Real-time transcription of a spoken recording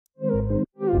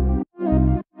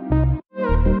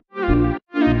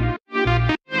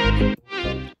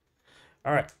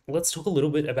All right, let's talk a little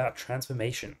bit about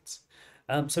transformations.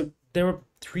 So there are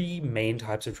three main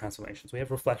types of transformations. We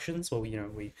have reflections, where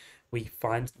we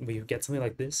get something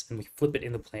like this and we flip it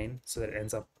in the plane so that it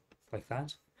ends up like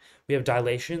that. We have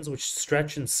dilations, which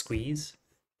stretch and squeeze.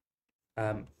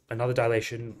 Another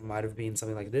dilation might have been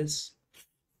something like this.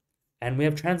 And we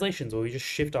have translations, where we just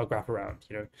shift our graph around.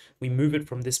 We move it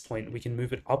from this point. We can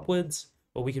move it upwards,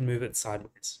 or we can move it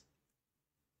sideways.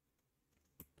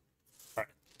 All right.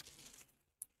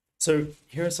 So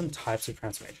here are some types of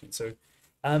transformations. So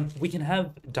we can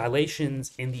have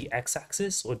dilations in the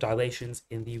x-axis or dilations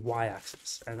in the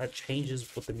y-axis, and that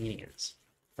changes what the meaning is,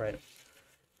 right?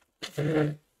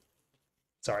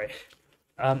 Sorry.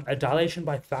 A dilation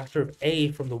by factor of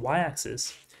a from the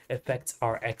y-axis affects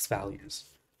our x values,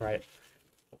 right?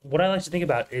 What I like to think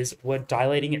about is we're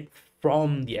dilating it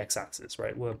from the x-axis,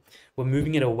 right? We're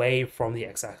moving it away from the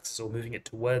x-axis or moving it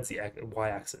towards the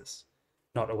y-axis.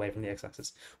 Not away from the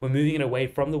x-axis. We're moving it away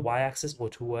from the y-axis or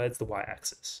towards the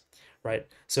y-axis, right?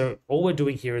 So all we're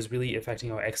doing here is really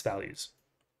affecting our x values.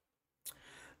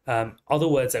 Other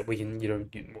words that we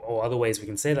can, or other ways we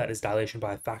can say that is dilation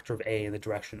by a factor of a in the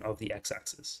direction of the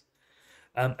x-axis.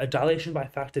 A dilation by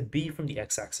factor b from the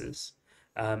x-axis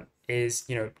is,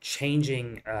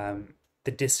 changing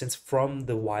the distance from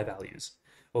the y values,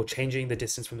 or changing the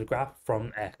distance from the graph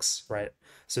from x, right?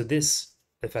 So this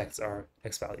affects our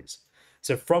x values.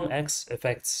 So from x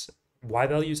affects y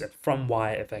values, and from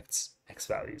y affects x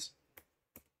values.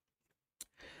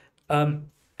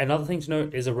 Another thing to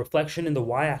note is a reflection in the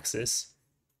y-axis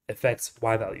affects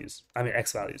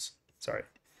x values, sorry.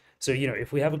 So,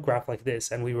 if we have a graph like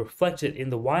this and we reflect it in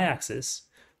the y-axis,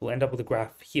 we'll end up with a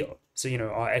graph here. So,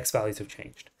 our x values have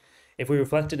changed. If we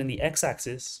reflect it in the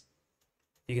x-axis,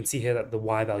 you can see here that the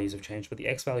y values have changed, but the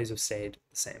x values have stayed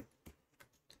the same.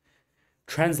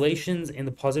 Translations in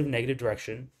the positive and negative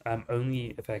direction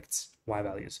only affects y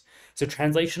values. So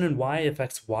translation in y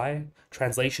affects y,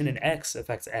 translation in x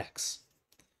affects x.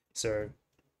 So,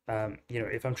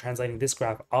 if I'm translating this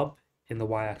graph up in the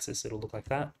y-axis, it'll look like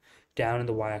that. Down in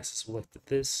the y-axis, we'll look at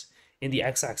this. In the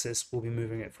x-axis, we'll be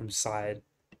moving it from side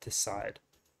to side.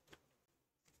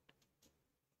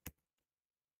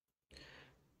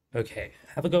 Okay,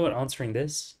 have a go at answering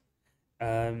this.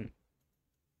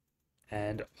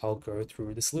 And I'll go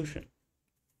through the solution.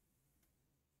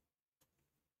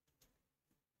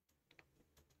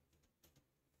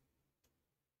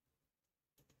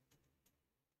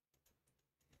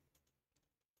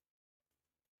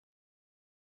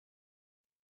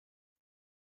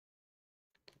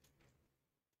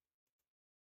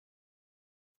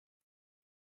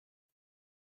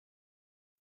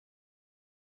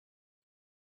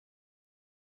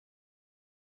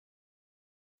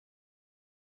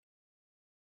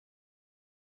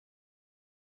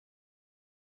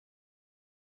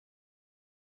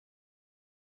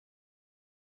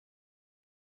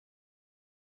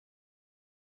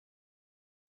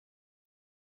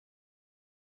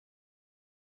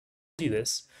 Do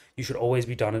this, you should always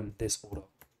be done in this order.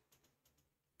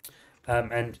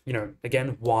 And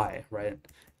again, why, right?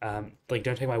 Like,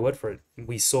 don't take my word for it.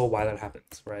 We saw why that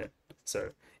happens, right?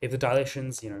 So if the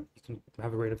dilations, you can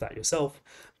have a read of that yourself.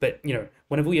 But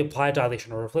whenever we apply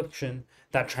dilation or reflection,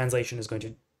 that translation is going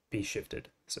to be shifted.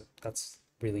 So that's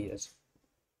really it.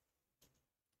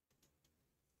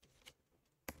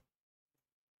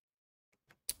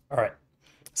 All right.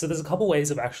 So there's a couple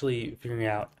ways of actually figuring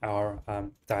out our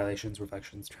dilations,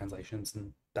 reflections, translations,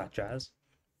 and that jazz.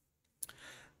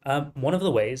 One of the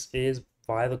ways is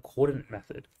via the coordinate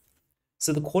method.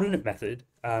 So the coordinate method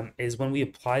is when we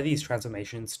apply these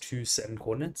transformations to certain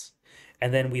coordinates,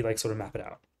 and then we sort of map it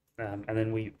out, and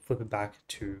then we flip it back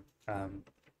to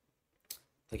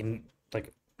in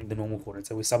the normal coordinates.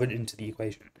 So we sub it into the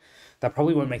equation. That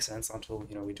probably won't make sense until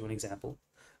we do an example,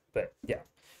 but yeah.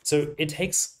 So it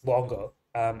takes longer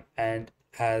and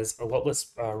has a lot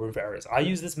less room for errors. I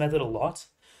use this method a lot,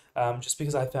 just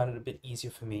because I found it a bit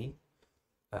easier for me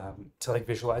to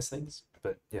visualize things.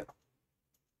 But yeah.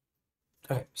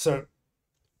 Okay, so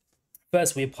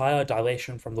first we apply our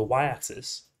dilation from the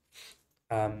y-axis.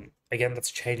 Again,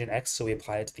 that's a change in x, so we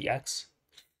apply it to the x.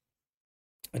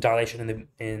 A dilation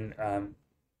in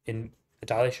a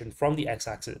dilation from the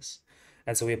x-axis,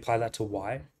 and so we apply that to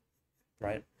y,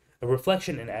 right? A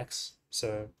reflection in x,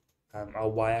 so our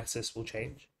y-axis will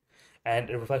change, and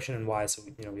a reflection in y, so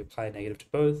we apply a negative to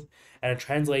both, and a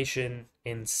translation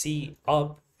in c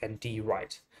up and d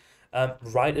right.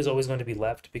 Right is always going to be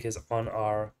left because on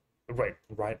our wait,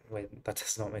 that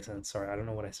does not make sense. Sorry, I don't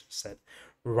know what I said.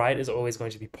 Right is always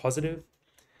going to be positive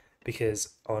because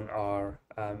on our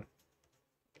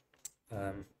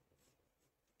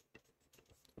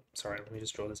sorry, let me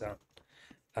just draw this out.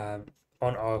 Um,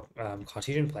 on our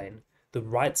Cartesian plane, the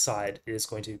right side is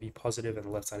going to be positive and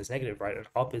the left side is negative, right? And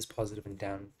up is positive and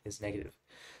down is negative.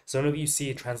 So whenever you see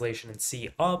a translation in C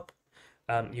up,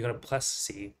 you're going to plus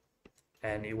C.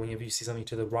 And whenever you see something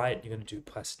to the right, you're going to do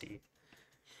plus D.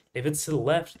 If it's to the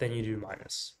left, then you do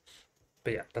minus.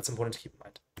 But yeah, that's important to keep in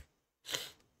mind.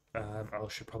 I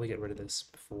should probably get rid of this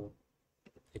before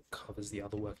it covers the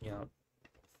other working out.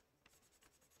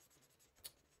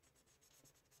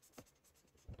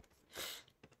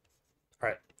 All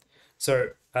right. So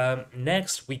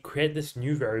next, we create this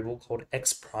new variable called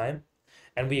x prime,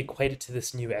 and we equate it to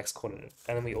this new x coordinate.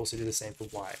 And then we also do the same for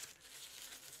y.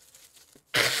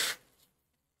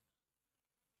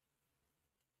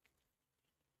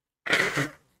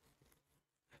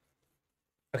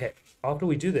 Okay, after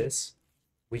we do this,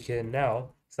 we can now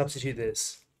substitute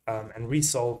this and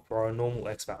resolve for our normal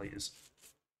x values.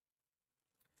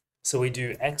 So we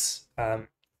do x,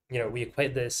 we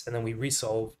equate this and then we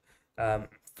resolve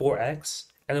for x,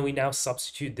 and then we now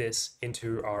substitute this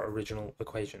into our original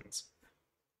equations.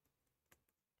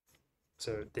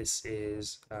 So this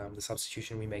is the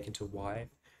substitution we make into y,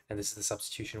 and this is the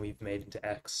substitution we've made into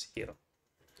x here.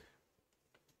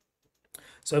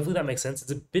 So hopefully that makes sense.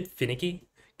 It's a bit finicky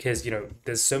because,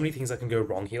 there's so many things that can go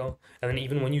wrong here. And then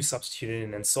even when you substitute it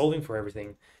in and solving for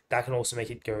everything, that can also make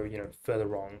it go, further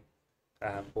wrong,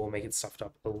 or make it stuffed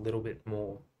up a little bit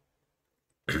more.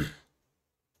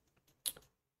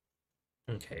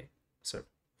 Okay, so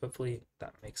hopefully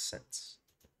that makes sense.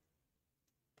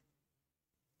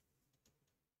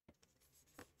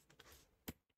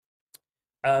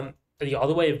 The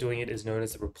other way of doing it is known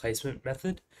as the replacement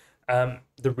method.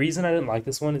 The reason I didn't like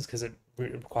this one is because it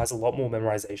requires a lot more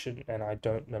memorization, and I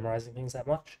don't memorizing things that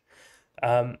much.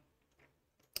 And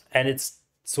it's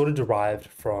sort of derived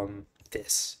from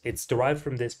this. It's derived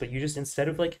from this, but you just instead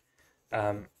of like,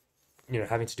 having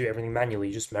to do everything manually,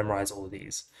 you just memorize all of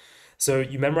these. So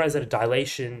you memorize that a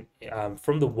dilation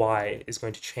from the y is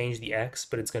going to change the x,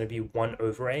 but it's going to be 1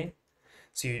 over a.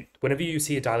 So whenever you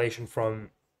see a dilation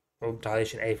or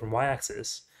dilation a from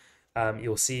y-axis,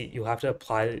 you'll have to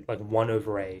apply like 1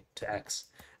 over a to x.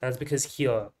 And that's because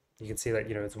here you can see that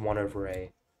it's 1 over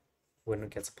a when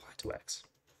it gets applied to x.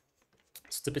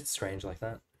 So it's a bit strange like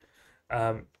that.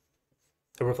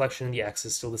 The reflection in the x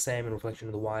is still the same, and reflection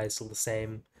in the y is still the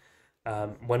same.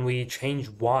 When we change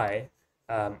y,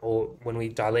 or when we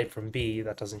dilate from b,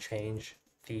 that doesn't change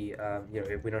the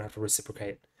we don't have to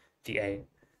reciprocate the a,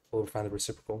 or find the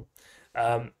reciprocal.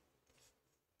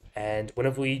 And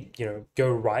whenever we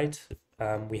go right,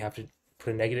 we have to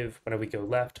put a negative. Whenever we go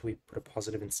left, we put a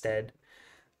positive instead.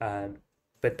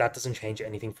 But that doesn't change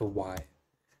anything for y.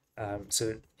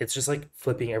 So it's just like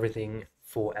flipping everything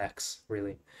for x,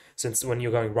 really. Since when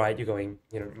you're going right, you're going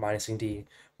minusing d.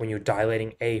 When you're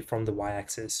dilating a from the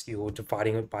y-axis, you're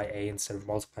dividing it by a instead of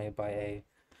multiplying it by a.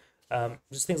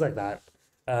 Just things like that.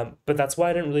 But that's why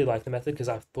I didn't really like the method, because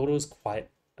I thought it was quite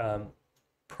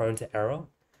prone to error.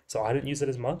 So I didn't use it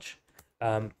as much.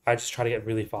 I just try to get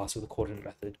really fast with the coordinate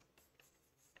method.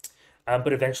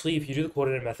 But eventually, if you do the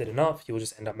coordinate method enough, you'll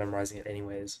just end up memorizing it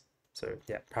anyways. So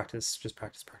yeah, practice, just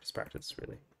practice, practice, practice,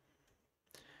 really.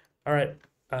 All right,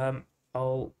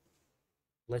 I'll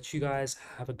let you guys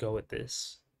have a go at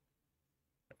this.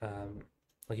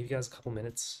 I'll give you guys a couple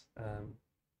minutes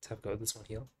to have a go at this one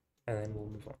here, and then we'll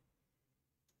move on.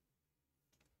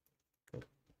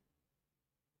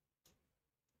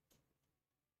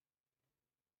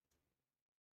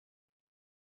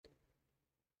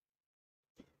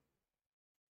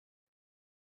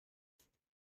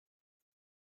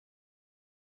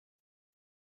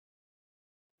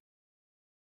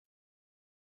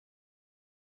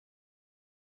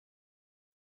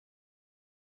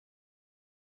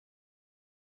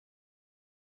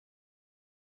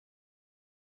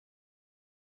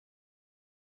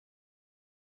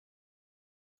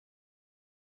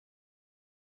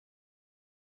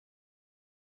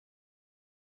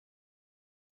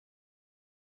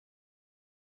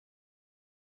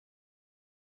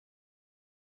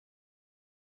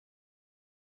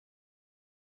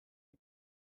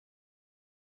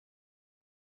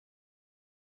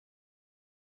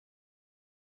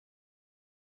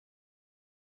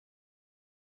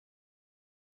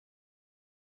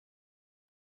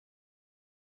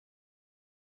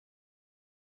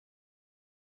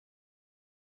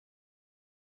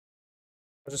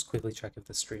 I'll just quickly check if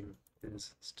the stream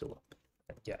is still up.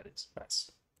 Yeah, it is.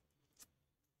 Nice.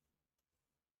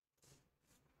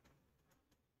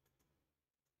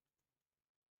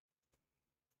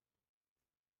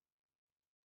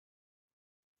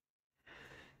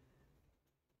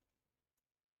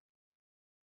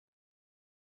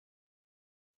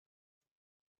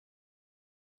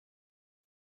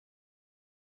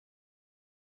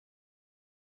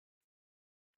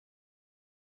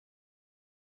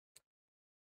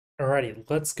 Alrighty,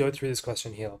 let's go through this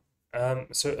question here.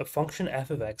 So a function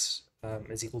f of x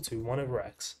is equal to 1 over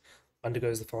x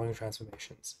undergoes the following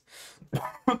transformations.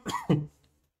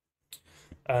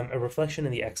 A reflection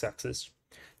in the x-axis,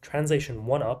 translation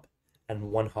 1 up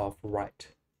and 1/2 right.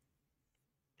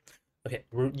 Okay,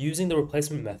 we're using the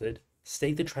replacement method,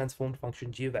 state the transformed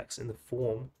function g of x in the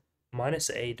form minus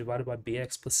a divided by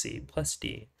bx plus c plus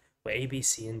d, where a, b,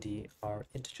 c, and d are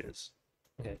integers.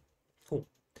 Okay, cool.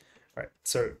 All right,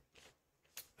 so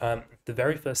the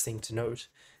very first thing to note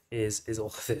is all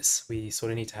of this. We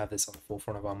sort of need to have this on the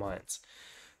forefront of our minds.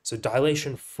 So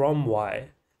dilation from y,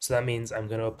 so that means I'm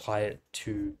going to apply it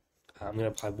to, I'm going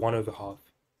to apply 1 over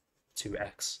half to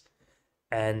x,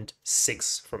 and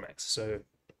 6 from x. So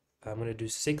I'm going to do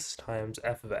 6 times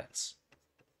f of x,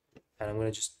 and I'm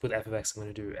going to just, with f of x, I'm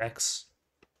going to do x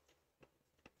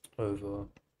over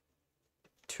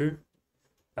 2.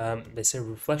 They say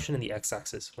reflection in the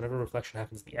x-axis. Whenever reflection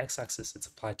happens in the x-axis, it's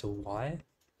applied to y.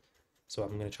 So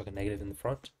I'm going to chuck a negative in the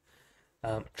front.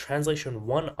 Translation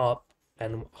 1 up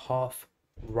and 1/2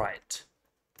 right.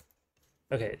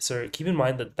 Okay, so keep in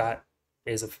mind that that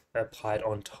is applied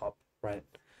on top, right?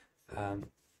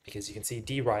 Because you can see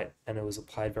d right, and it was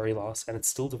applied very last, and it's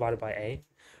still divided by a.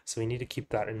 So we need to keep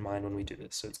that in mind when we do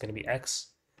this. So it's going to be x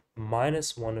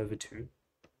minus 1 over 2.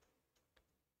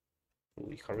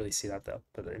 You can't really see that though,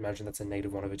 but imagine that's a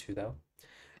negative 1 over 2 though.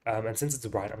 And since it's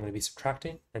right, I'm going to be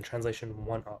subtracting, and translation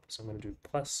 1 up. So I'm going to do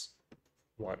plus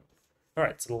 1. All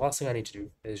right, so the last thing I need to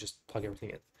do is just plug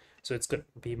everything in. So it's going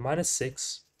to be minus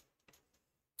 6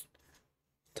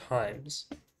 times,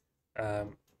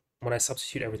 when I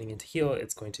substitute everything into here,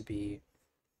 it's going to be,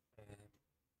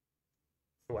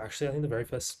 well, actually, I think the very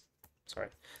first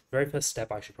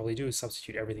step I should probably do is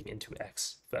substitute everything into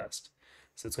x first.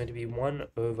 So it's going to be 1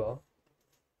 over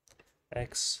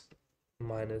x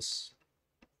minus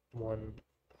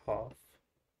 1/2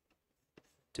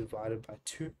 divided by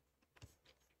 2.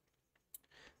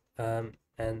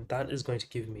 And that is going to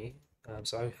give me,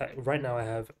 so right now I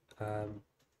have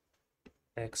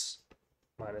x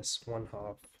minus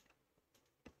 1/2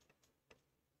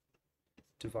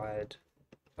 divided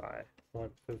by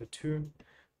 1 over 2,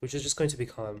 which is just going to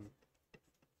become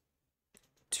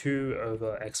 2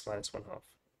 over x minus 1/2.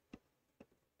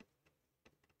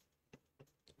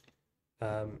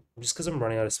 Just because I'm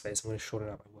running out of space, I'm going to shorten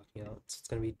out my working out. So it's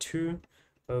going to be 2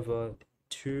 over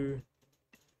 2x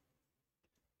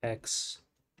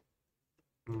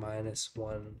minus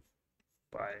 1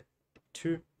 by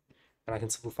 2. And I can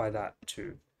simplify that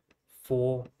to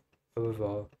 4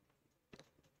 over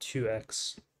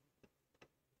 2x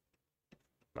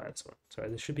minus 1. Sorry,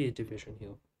 there should be a division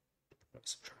here, not a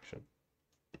subtraction.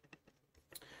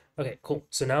 Okay, cool.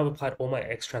 So now I've applied all my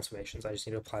x transformations. I just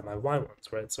need to apply my y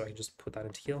ones, right? So I can just put that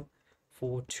into here.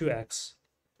 For 2x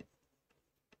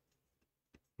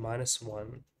minus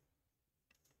 1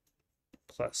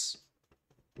 plus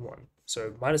 1.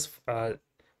 So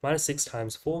minus 6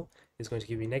 times 4 is going to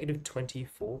give me negative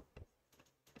 24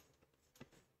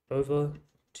 over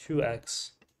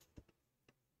 2x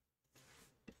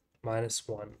minus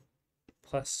 1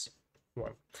 plus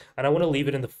 1. And I want to leave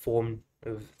it in the form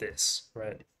of this,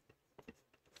 right?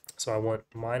 So I want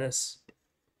minus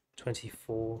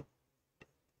 24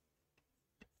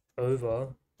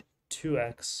 over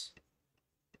 2x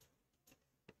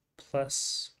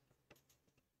plus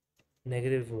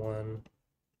negative 1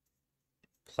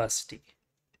 plus d.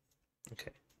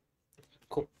 Okay,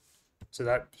 cool. So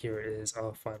that here is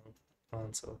our final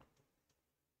answer.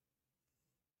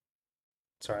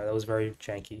 Sorry, that was very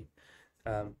janky.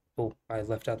 Oh, I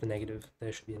left out the negative.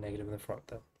 There should be a negative in the front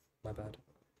though. My bad.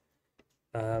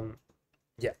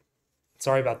 Yeah,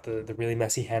 sorry about the really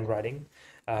messy handwriting,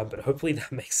 but hopefully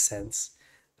that makes sense.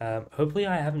 Hopefully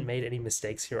I haven't made any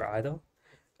mistakes here either.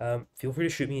 Feel free to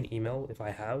shoot me an email if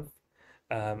I have,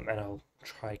 and I'll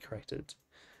try correct it.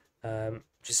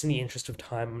 Just in the interest of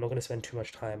time, I'm not going to spend too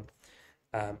much time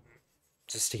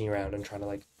just sticking around and trying to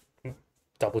like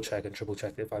double check and triple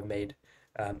check if I've made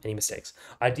any mistakes.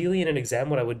 Ideally, in an exam,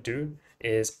 what I would do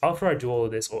is after I do all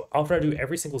of this, or after I do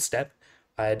every single step,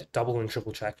 I'd double and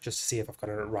triple check just to see if I've got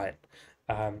it right.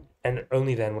 And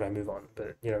only then would I move on.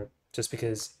 But, you know, just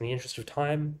because in the interest of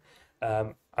time,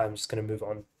 I'm just going to move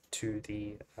on to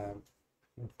the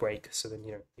break so then,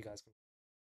 you know, you guys can